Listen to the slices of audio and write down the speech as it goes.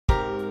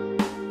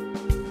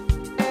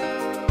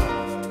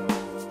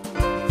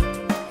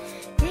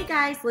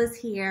guys, Liz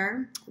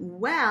here.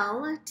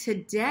 Well,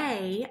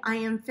 today I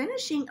am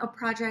finishing a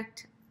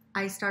project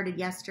I started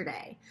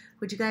yesterday.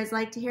 Would you guys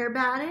like to hear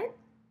about it?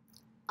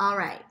 All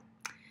right.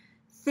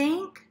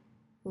 Think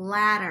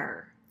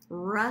ladder,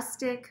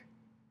 rustic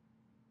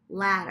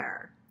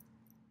ladder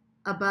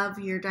above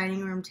your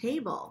dining room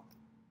table.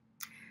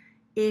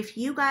 If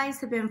you guys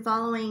have been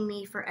following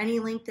me for any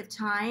length of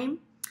time,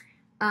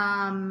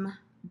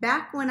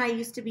 back when I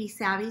used to be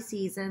Savvy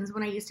Seasons,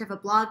 when I used to have a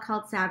blog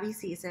called Savvy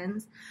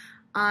Seasons,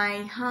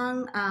 I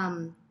hung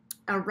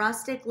a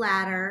rustic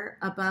ladder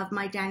above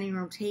my dining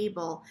room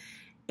table.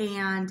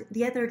 And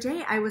the other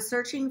day I was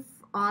searching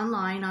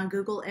online on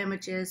Google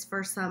Images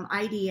for some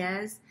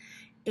ideas,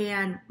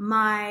 and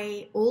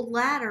my old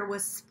ladder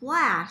was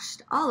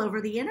splashed all over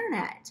the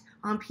internet,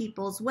 on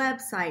people's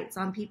websites,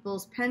 on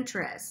people's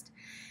Pinterest.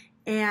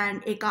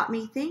 And it got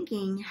me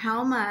thinking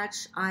how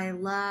much I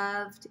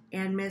loved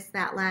and missed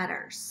that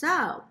ladder.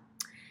 So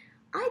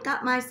I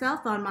got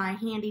myself on my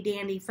handy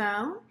dandy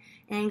phone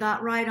and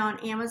got right on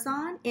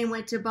Amazon and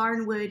went to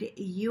Barnwood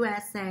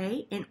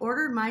USA and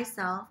ordered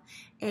myself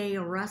a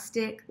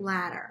rustic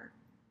ladder.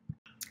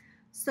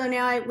 So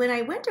now when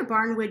I went to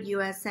Barnwood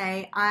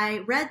USA,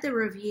 I read the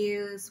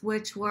reviews,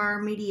 which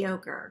were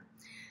mediocre.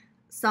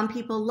 Some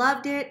people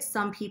loved it,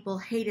 some people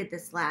hated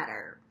this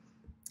ladder.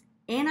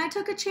 And I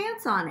took a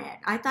chance on it.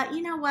 I thought,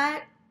 you know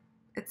what?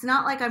 It's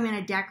not like I'm going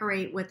to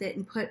decorate with it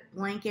and put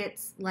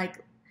blankets,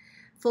 like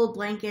fold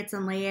blankets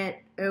and lay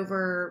it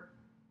over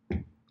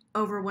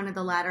one of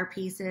the ladder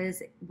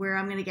pieces where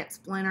I'm going to get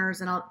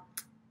splinters and all.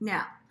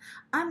 No,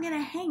 I'm going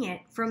to hang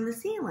it from the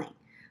ceiling.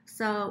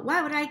 So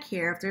why would I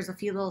care if there's a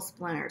few little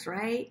splinters,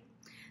 right?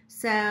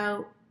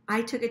 So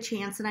I took a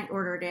chance and I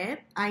ordered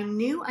it. I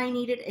knew I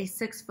needed a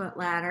 6-foot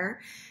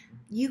ladder.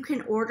 You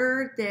can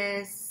order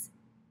this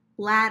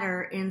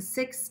ladder in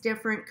 6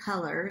 different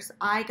colors.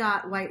 I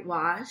got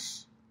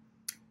whitewash,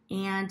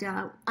 and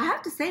I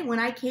have to say, when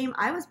I came,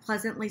 I was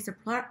pleasantly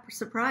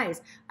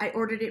surprised. I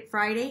ordered it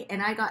Friday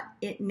and I got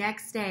it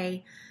next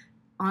day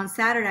on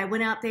Saturday. I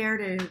went out there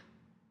to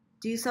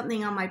do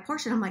something on my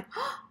porch and I'm like,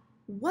 oh,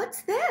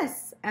 what's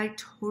this? I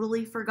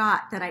totally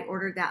forgot that I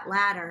ordered that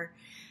ladder.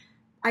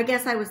 I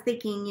guess I was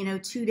thinking,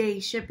 2-day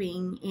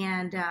shipping,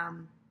 and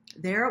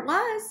there it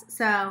was.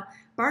 So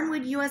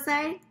Barnwood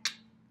USA,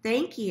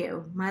 thank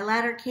you. My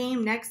ladder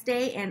came next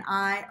day and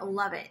I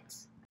love it.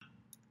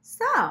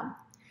 So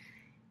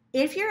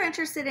if you're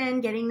interested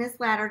in getting this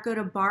ladder, go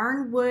to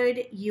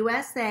Barnwood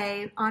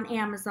USA on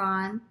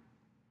Amazon,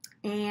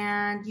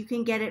 and you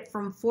can get it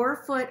from 4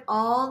 foot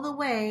all the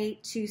way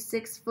to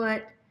 6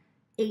 foot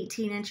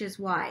 18 inches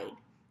wide.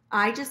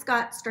 I just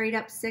got straight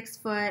up 6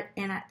 foot,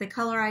 and the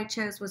color I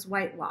chose was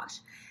whitewash.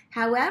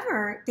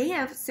 However, they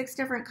have 6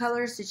 different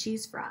colors to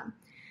choose from.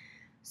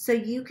 So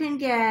you can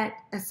get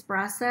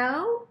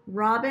espresso,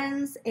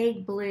 robin's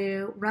egg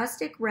blue,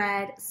 rustic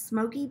red,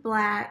 smoky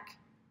black,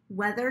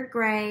 weathered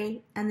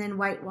gray, and then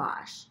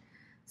whitewash.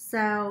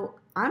 So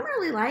I'm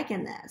really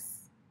liking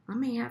this. I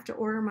may have to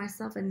order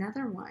myself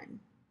another one.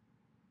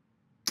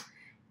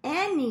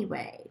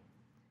 Anyway,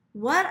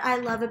 what I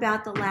love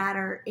about the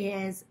ladder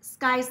is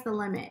sky's the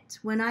limit.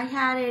 When I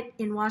had it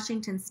in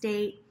Washington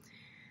State,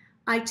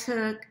 I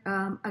took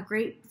a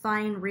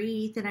grapevine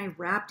wreath and I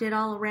wrapped it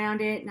all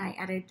around it, and I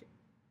added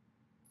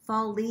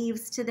fall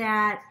leaves to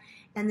that.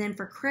 And then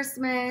for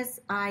Christmas,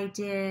 I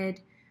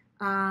did,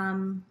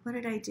 what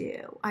did I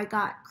do? I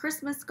got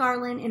Christmas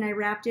garland and I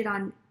wrapped it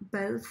on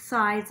both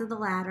sides of the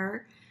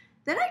ladder.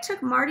 Then I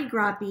took Mardi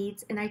Gras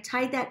beads and I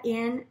tied that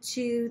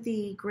into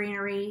the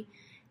greenery,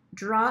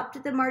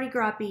 dropped the Mardi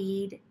Gras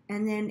bead,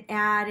 and then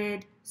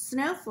added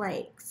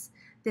snowflakes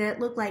that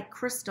looked like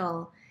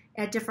crystal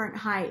at different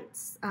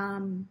heights.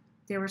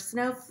 There were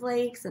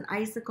snowflakes and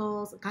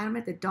icicles. I got them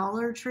at the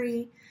Dollar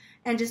Tree,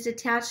 and just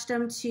attached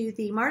them to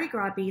the Mardi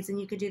Gras beads. And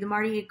you could do the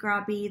Mardi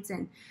Gras beads,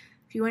 and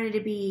if you wanted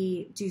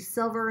to do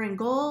silver and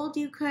gold,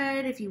 you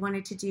could. If you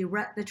wanted to do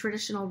the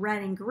traditional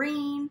red and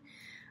green.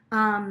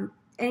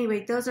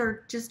 Anyway, those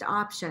are just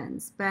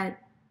options.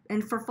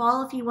 And for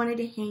fall, if you wanted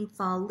to hang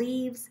fall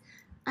leaves,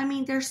 I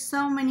mean, there's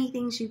so many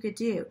things you could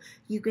do.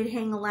 You could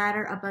hang a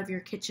ladder above your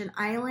kitchen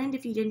island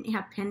if you didn't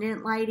have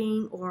pendant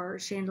lighting or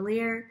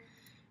chandelier.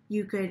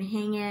 You could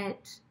hang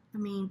it. I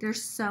mean,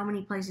 there's so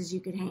many places you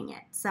could hang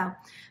it.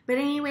 But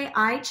anyway,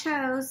 I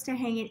chose to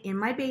hang it in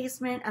my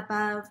basement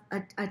above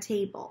a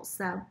table.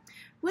 So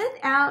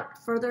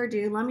without further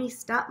ado, let me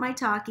stop my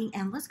talking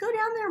and let's go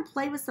down there and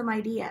play with some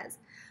ideas.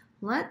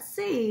 Let's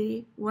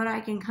see what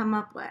I can come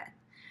up with.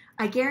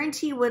 I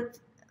guarantee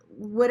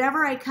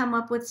whatever I come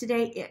up with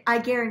today, I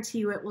guarantee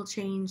you it will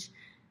change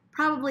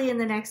probably in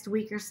the next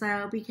week or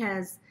so,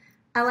 because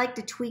I like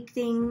to tweak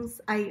things.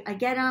 I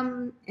get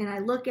them and I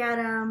look at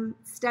them,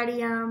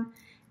 study them,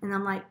 And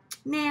I'm like,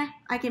 nah,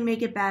 I can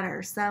make it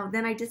better. So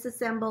then I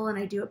disassemble and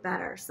I do it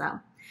better. So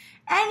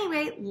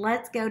anyway,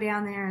 let's go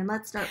down there and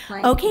let's start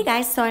playing. Okay,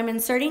 guys, so I'm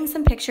inserting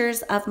some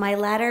pictures of my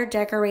ladder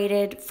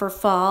decorated for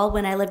fall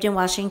when I lived in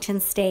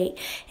Washington State.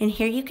 And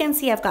here you can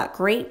see I've got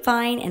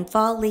grapevine and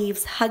fall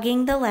leaves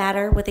hugging the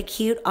ladder with a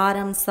cute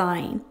autumn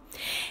sign.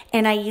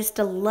 And I used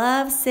to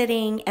love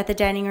sitting at the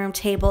dining room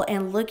table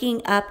and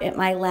looking up at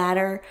my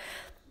ladder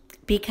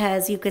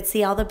because you could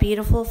see all the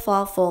beautiful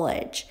fall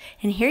foliage.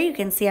 And here you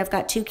can see I've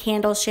got 2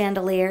 candle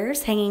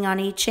chandeliers hanging on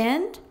each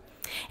end.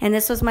 And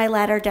this was my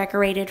ladder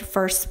decorated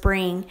for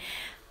spring.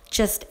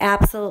 Just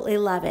absolutely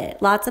love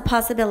it. Lots of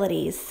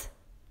possibilities.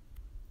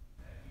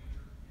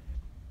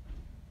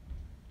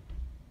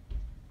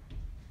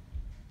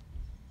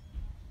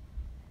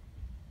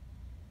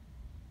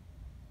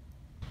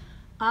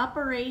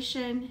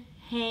 Operation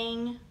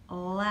Hang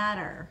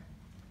Ladder.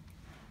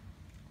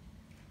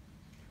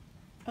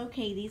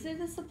 Okay, these are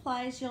the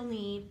supplies you'll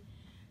need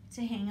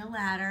to hang a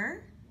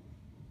ladder.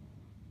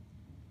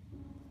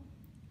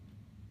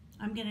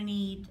 I'm gonna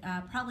need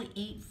probably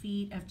 8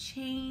 feet of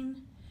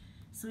chain.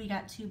 So we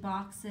got 2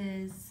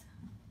 boxes,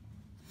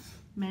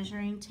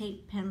 measuring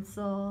tape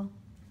pencil,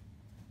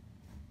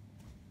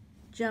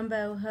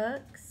 jumbo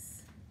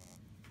hooks,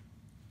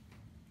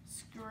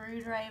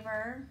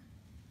 screwdriver,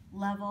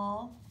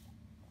 level,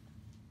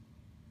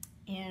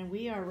 and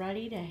we are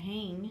ready to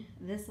hang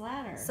this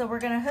ladder. So we're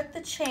gonna hook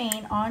the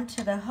chain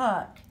onto the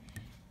hook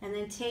and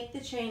then take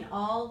the chain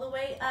all the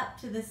way up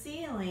to the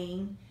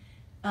ceiling,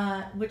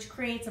 which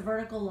creates a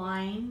vertical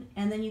line,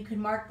 and then you can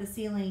mark the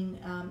ceiling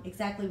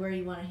exactly where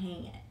you want to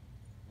hang it.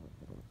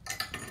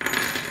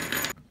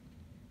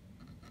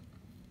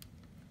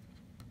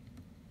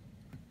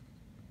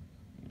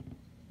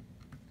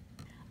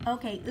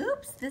 Okay,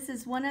 oops, this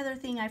is one other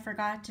thing I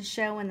forgot to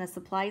show in the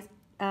supplies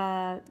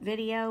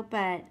video,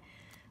 but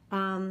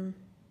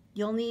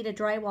you'll need a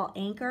drywall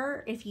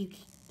anchor if you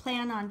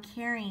plan on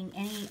carrying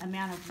any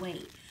amount of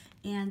weight.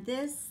 And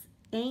this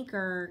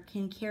anchor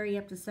can carry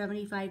up to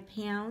 75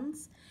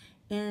 pounds.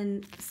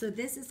 And so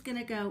this is going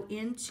to go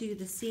into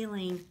the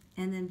ceiling,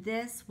 and then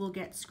this will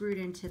get screwed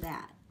into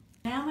that.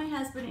 Now my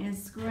husband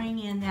is screwing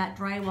in that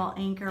drywall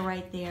anchor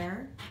right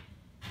there.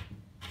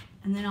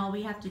 And then all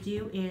we have to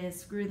do is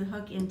screw the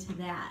hook into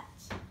that.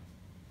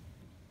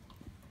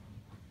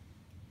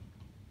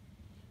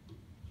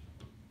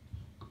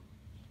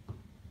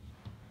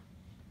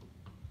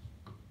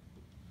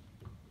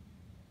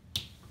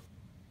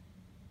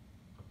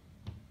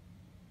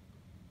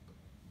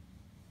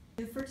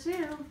 For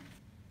 2.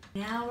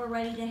 Now we're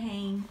ready to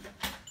hang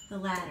the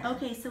ladder.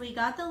 Okay, so we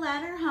got the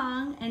ladder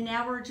hung, and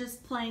now we're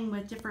just playing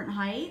with different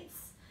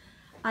heights.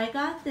 I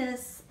got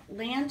this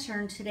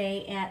lantern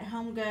today at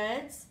Home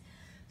Goods,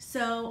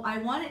 so I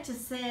want it to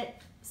sit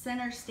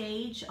center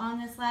stage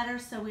on this ladder,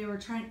 so we were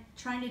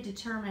trying to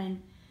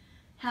determine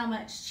how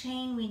much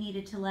chain we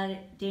needed to let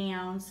it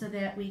down so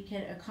that we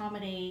could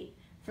accommodate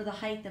for the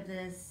height of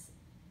this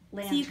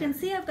lantern. So you can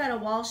see I've got a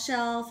wall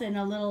shelf and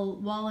a little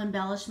wall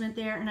embellishment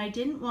there, and I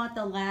didn't want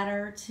the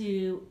ladder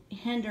to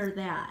hinder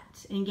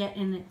that and get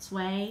in its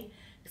way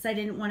because I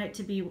didn't want it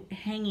to be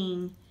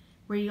hanging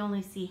where you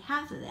only see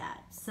half of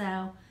that.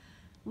 So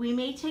we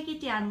may take it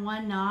down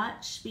 1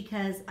 notch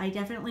because I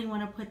definitely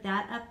want to put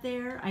that up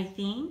there, I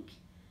think.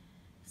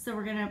 So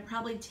we're going to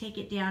probably take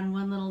it down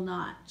 1 little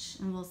notch,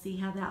 and we'll see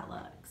how that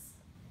looks.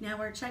 Now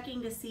we're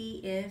checking to see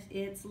if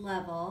it's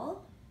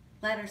level.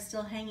 Ladder's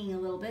still hanging a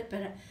little bit,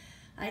 but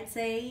I'd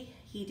say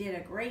he did a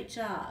great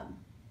job.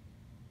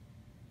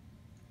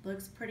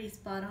 Looks pretty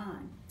spot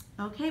on.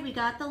 Okay, we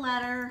got the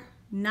ladder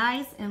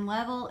nice and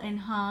level and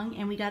hung,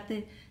 and we got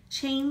the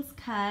chains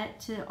cut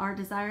to our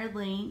desired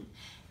length.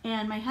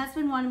 And my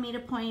husband wanted me to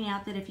point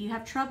out that if you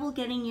have trouble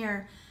getting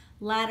your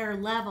ladder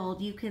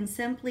leveled, you can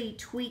simply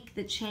tweak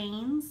the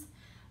chains,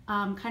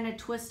 kind of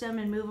twist them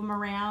and move them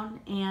around,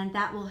 and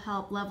that will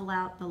help level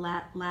out the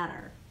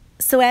ladder.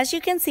 So as you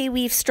can see,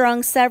 we've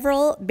strung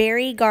several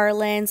berry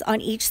garlands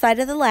on each side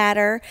of the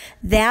ladder.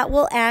 That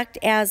will act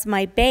as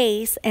my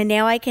base, and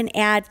now I can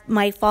add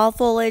my fall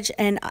foliage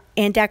and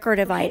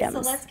decorative items.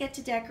 So let's get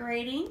to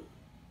decorating.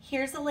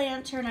 Here's a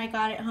lantern I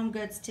got at Home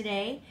Goods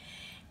today,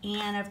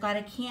 and I've got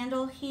a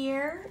candle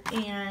here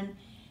and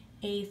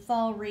a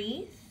fall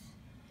wreath.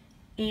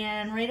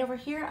 And right over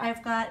here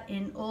I've got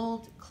an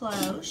old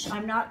cloche.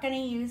 I'm not going to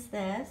use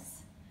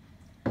this.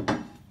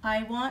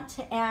 I want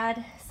to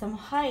add some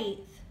height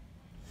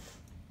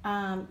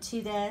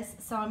to this,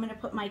 so I'm going to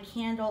put my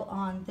candle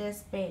on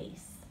this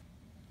base.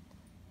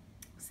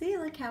 See,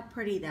 look how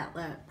pretty that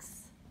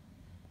looks.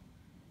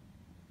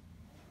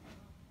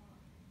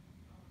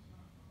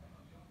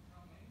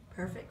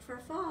 Perfect for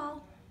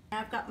fall.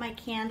 I've got my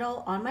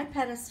candle on my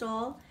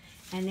pedestal,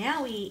 and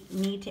now we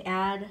need to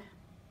add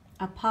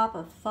a pop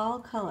of fall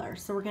color.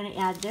 So we're going to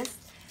add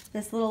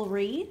this little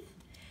wreath.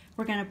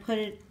 We're going to put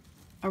it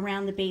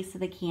around the base of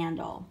the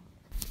candle.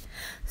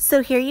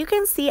 So here you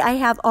can see I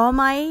have all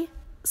my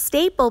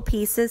staple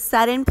pieces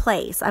set in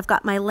place. I've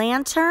got my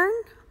lantern,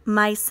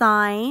 my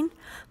sign,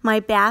 my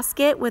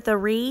basket with a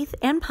wreath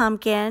and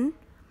pumpkin,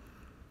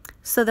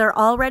 So they're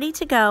all ready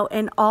to go,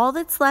 and all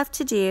that's left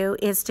to do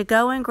is to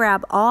go and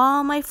grab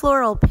all my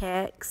floral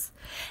picks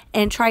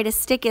and try to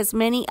stick as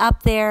many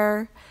up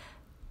there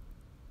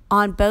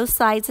on both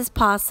sides as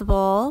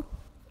possible.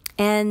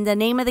 And the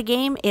name of the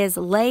game is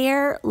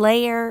layer,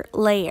 layer,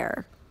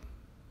 layer.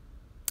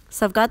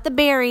 So I've got the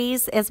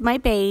berries as my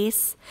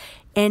base,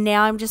 and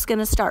now I'm just going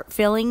to start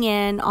filling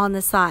in on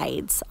the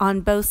sides,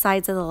 on both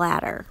sides of the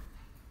ladder.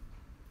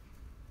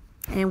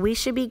 And we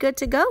should be good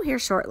to go here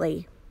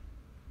shortly.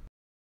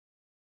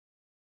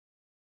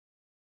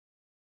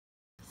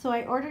 So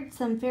I ordered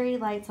some fairy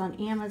lights on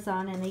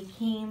Amazon, and they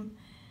came,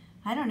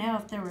 I don't know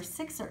if there were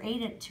 6 or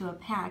 8 to a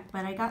pack,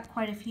 but I got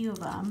quite a few of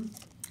them.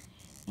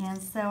 And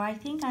so I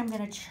think I'm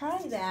going to try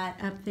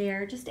that up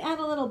there, just add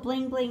a little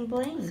bling, bling,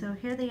 bling. So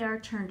here they are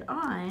turned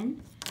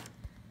on.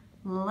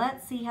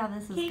 Let's see how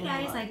this is going to look.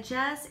 Hey guys, I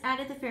just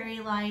added the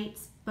fairy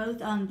lights,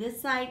 both on this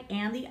side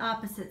and the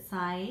opposite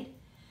side.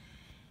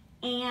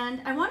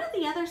 And I wanted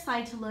the other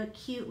side to look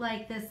cute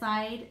like this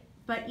side,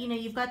 but you know,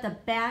 you've got the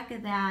back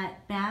of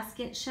that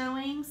basket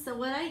showing. So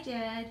what I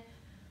did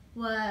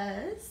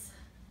was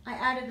I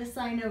added a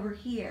sign over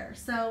here.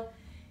 So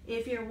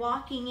if you're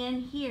walking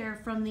in here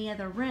from the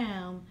other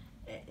room,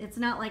 it's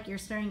not like you're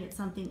staring at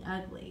something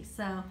ugly.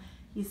 So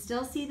you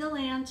still see the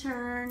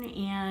lantern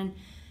and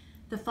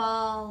the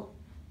fall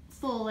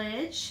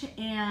foliage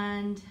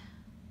and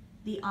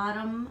the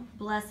autumn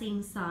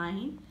blessing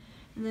sign.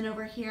 And then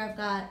over here I've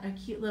got a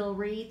cute little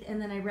wreath,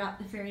 and then I wrapped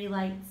the fairy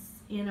lights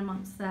in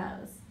amongst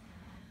those.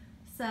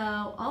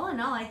 So all in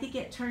all, I think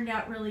it turned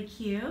out really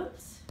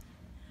cute.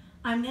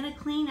 I'm going to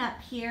clean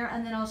up here,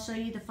 and then I'll show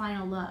you the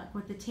final look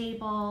with the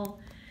table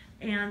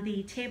and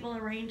the table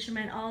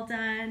arrangement all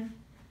done.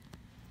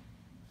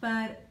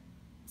 But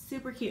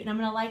super cute, and I'm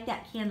going to light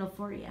that candle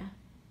for you.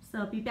 So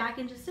I'll be back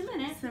in just a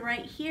minute. So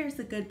right here is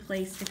a good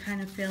place to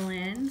kind of fill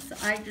in. So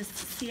I'm just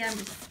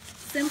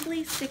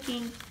simply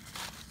sticking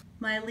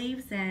my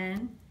leaves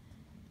in,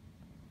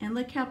 and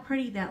look how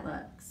pretty that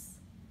looks.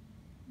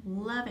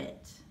 Love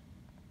it.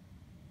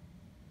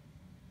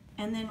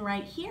 And then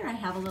right here I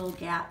have a little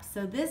gap,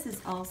 so this is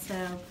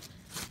also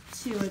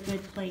to a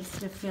good place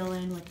to fill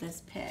in with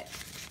this pick.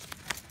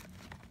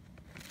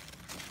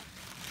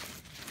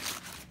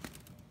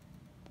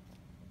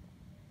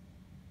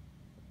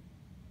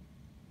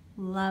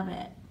 Love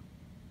it.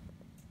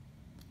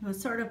 It was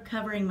sort of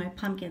covering my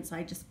pumpkin, so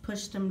I just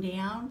pushed them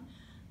down,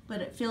 but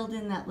it filled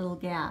in that little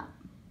gap.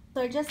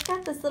 So I just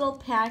got this little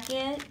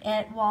packet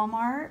at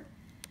Walmart,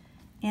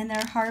 and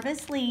they're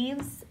harvest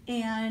leaves,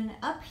 and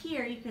up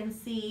here you can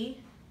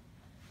see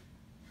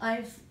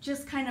I've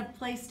just kind of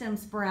placed them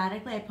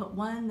sporadically. I put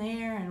one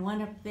there and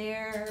one up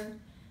there,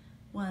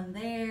 one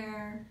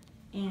there,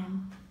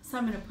 and so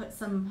I'm going to put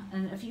some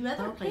in a few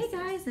other places. Okay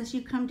guys, as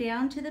you come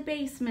down to the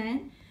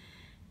basement,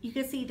 you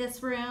can see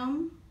this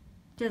room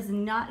does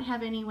not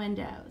have any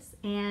windows,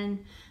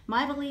 and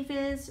my belief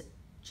is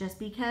just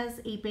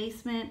because a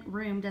basement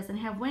room doesn't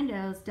have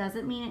windows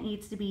doesn't mean it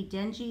needs to be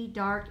dingy,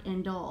 dark,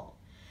 and dull.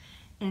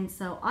 And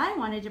so I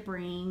wanted to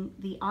bring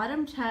the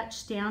autumn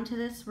touch down to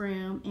this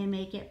room and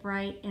make it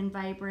bright and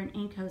vibrant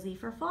and cozy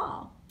for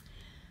fall.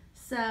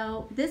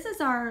 So this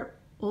is our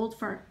old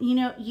furniture. You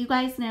know, you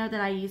guys know that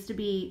I used to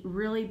be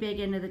really big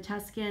into the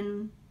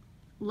Tuscan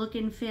look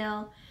and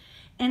feel,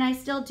 and I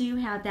still do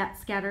have that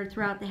scattered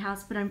throughout the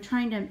house, but I'm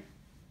trying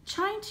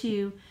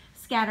to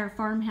scatter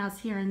farmhouse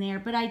here and there,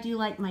 but I do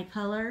like my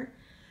color.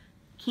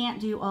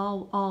 Can't do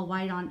all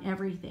white on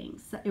everything.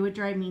 So it would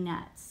drive me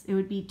nuts. It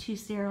would be too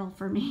sterile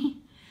for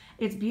me.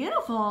 It's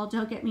beautiful,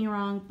 don't get me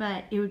wrong,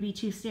 but it would be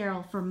too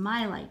sterile for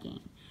my liking.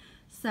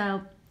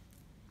 So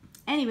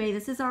anyway,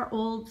 this is our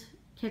old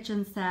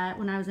kitchen set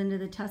when I was into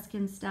the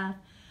Tuscan stuff.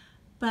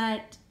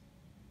 But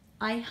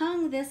I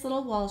hung this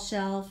little wall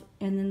shelf,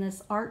 and then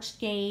this arched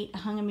gate, I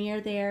hung a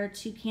mirror there,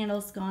 2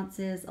 candle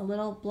sconces, a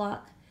little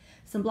block,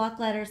 some block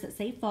letters that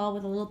say fall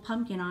with a little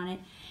pumpkin on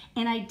it.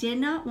 And I did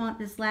not want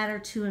this ladder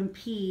to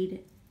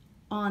impede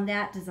on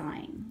that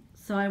design.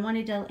 So I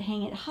wanted to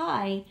hang it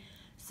high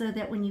so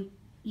that when you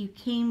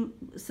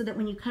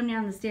come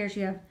down the stairs,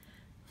 you have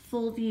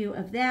full view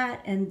of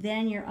that, and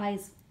then your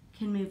eyes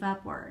can move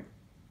upward.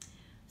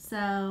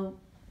 So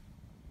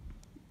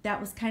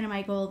that was kind of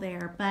my goal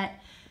there. But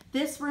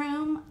this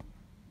room,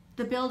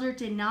 the builder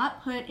did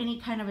not put any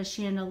kind of a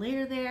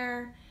chandelier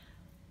there,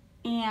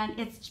 and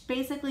it's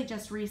basically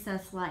just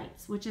recessed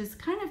lights, which is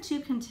kind of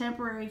too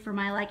contemporary for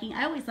my liking.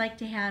 I always like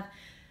to have,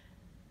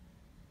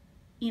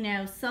 you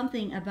know,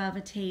 something above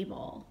a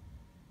table,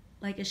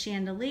 like a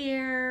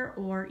chandelier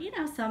or, you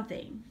know,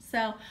 something.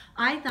 So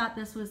I thought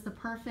this was the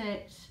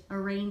perfect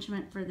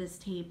arrangement for this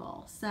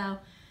table. So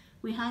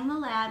we hung the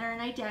ladder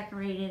and I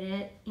decorated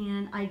it,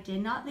 and I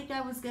did not think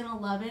I was gonna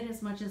love it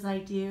as much as I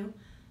do,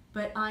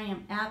 but I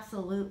am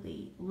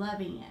absolutely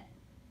loving it.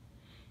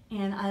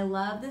 And I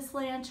love this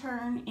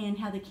lantern and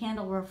how the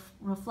candle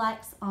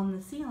reflects on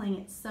the ceiling.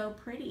 It's so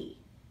pretty.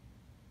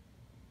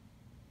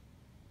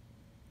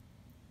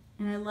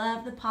 And I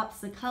love the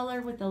pops of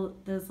color with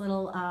those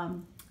little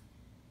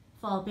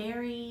fall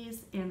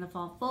berries and the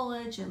fall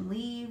foliage and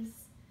leaves.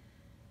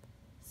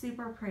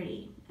 Super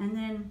pretty. And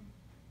then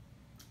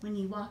when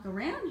you walk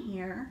around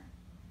here,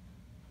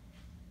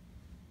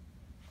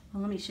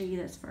 well, let me show you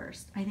this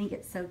first. I think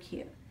it's so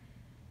cute.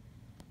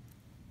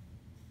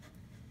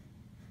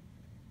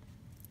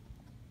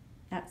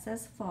 That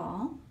says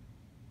fall.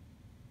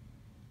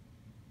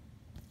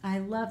 I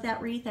love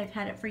that wreath. I've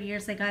had it for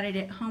years. I got it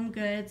at Home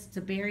Goods. It's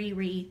a berry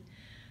wreath,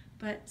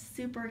 but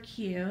super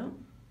cute.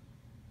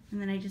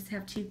 And then I just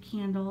have 2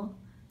 candles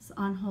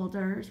on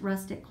holders,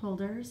 rustic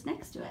holders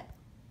next to it.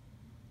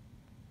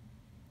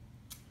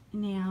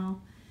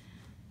 Now,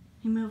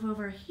 you move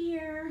over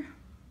here.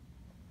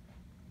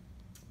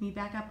 Me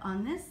back up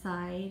on this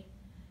side.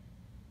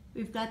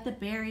 We've got the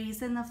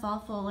berries and the fall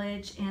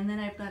foliage, and then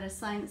I've got a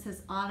sign that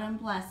says Autumn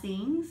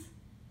Blessings.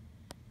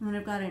 And then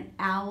I've got an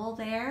owl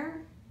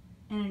there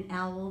and an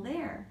owl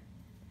there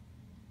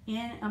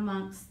in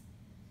amongst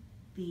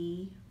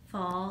the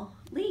fall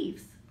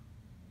leaves.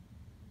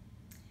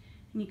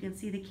 And you can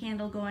see the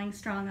candle going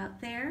strong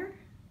up there.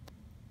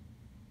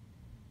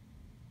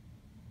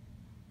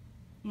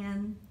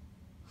 And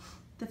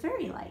the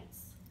fairy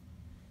lights.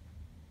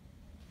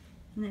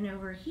 And then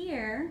over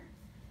here,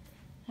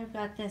 I've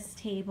got this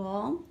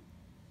table.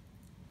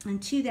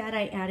 And to that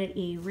I added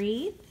a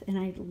wreath, and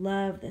I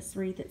love this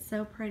wreath. It's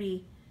so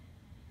pretty.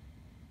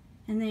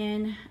 And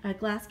then a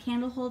glass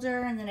candle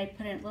holder, and then I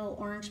put a little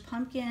orange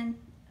pumpkin,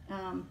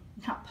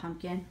 not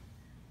pumpkin,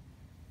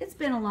 it's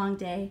been a long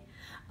day,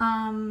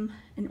 an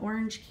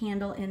orange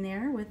candle in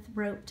there with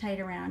rope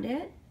tied around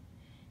it.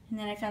 And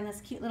then I found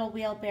this cute little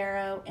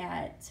wheelbarrow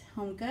at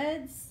Home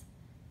Goods.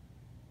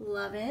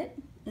 Love it.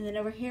 And then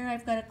over here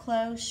I've got a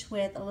cloche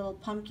with a little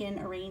pumpkin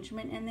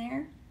arrangement in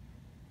there.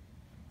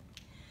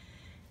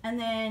 And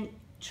then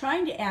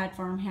trying to add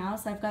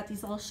farmhouse, I've got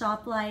these little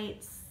shop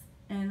lights,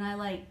 and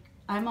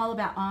I'm all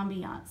about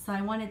ambiance, so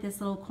I wanted this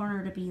little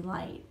corner to be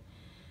light.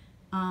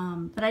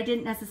 But I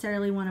didn't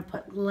necessarily want to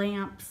put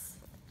lamps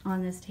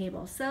on this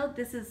table. So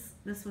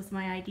this was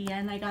my idea,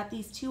 and I got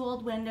these 2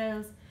 old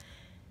windows.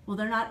 Well,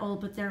 they're not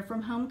old, but they're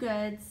from Home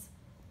Goods,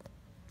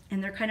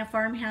 and they're kind of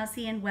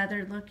farmhousey and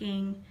weathered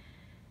looking.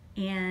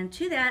 And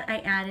to that I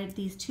added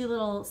these 2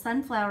 little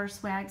sunflower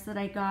swags that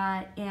I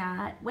got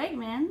at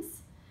Wegmans,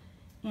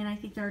 and I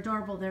think they're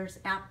adorable. There's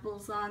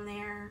apples on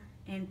there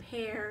and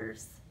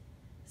pears.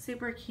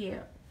 Super cute.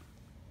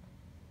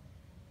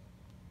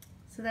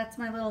 So that's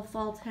my little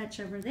fall touch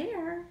over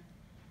there.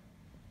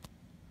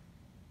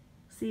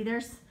 See,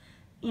 there's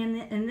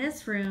in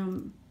this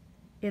room,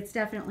 it's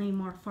definitely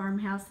more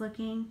farmhouse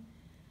looking,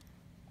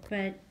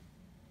 but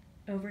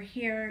over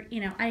here, you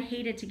know, I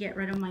hated to get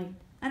rid of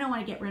I don't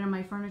want to get rid of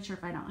my furniture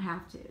if I don't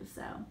have to.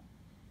 So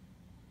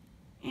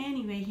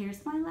anyway,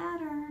 here's my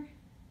ladder.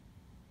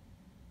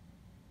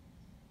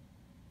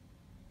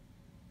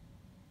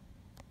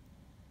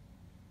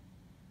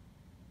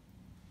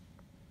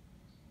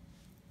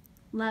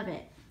 Love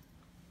it.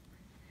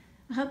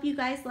 I hope you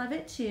guys love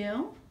it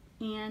too.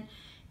 And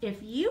if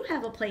you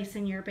have a place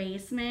in your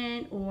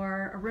basement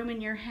or a room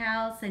in your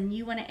house and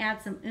you want to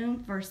add some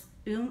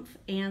oomph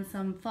and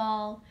some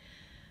fall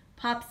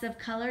pops of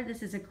color,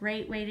 this is a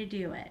great way to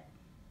do it.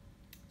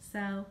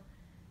 So,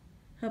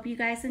 hope you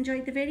guys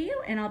enjoyed the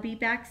video, and I'll be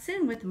back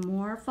soon with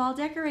more fall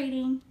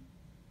decorating.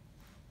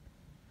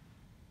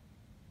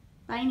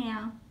 Bye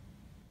now.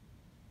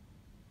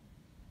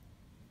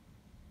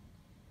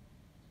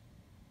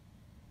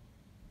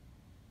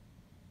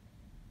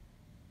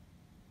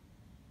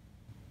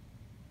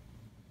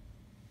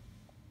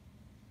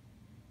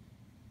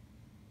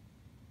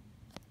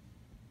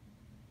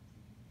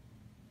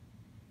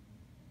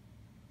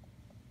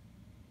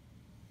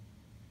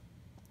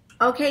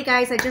 Okay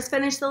guys, I just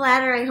finished the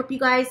ladder. I hope you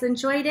guys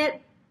enjoyed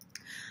it.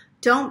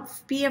 Don't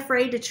be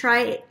afraid to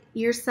try it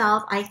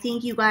yourself. I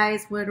think you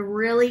guys would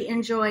really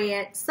enjoy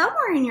it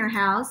somewhere in your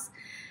house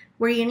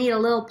where you need a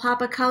little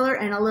pop of color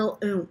and a little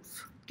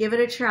oomph. Give it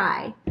a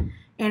try.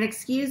 And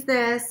excuse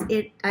this,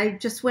 I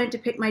just went to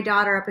pick my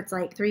daughter up. It's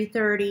like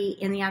 3:30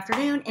 in the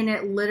afternoon, and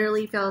it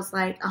literally feels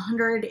like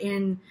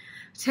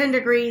 110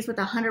 degrees with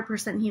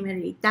 100%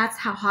 humidity. That's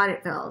how hot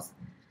it feels.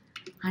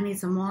 I need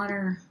some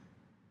water.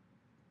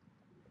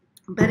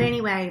 But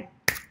anyway,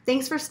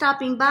 thanks for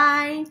stopping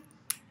by,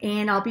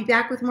 and I'll be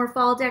back with more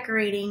fall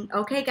decorating.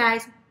 Okay,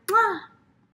 guys. Mwah!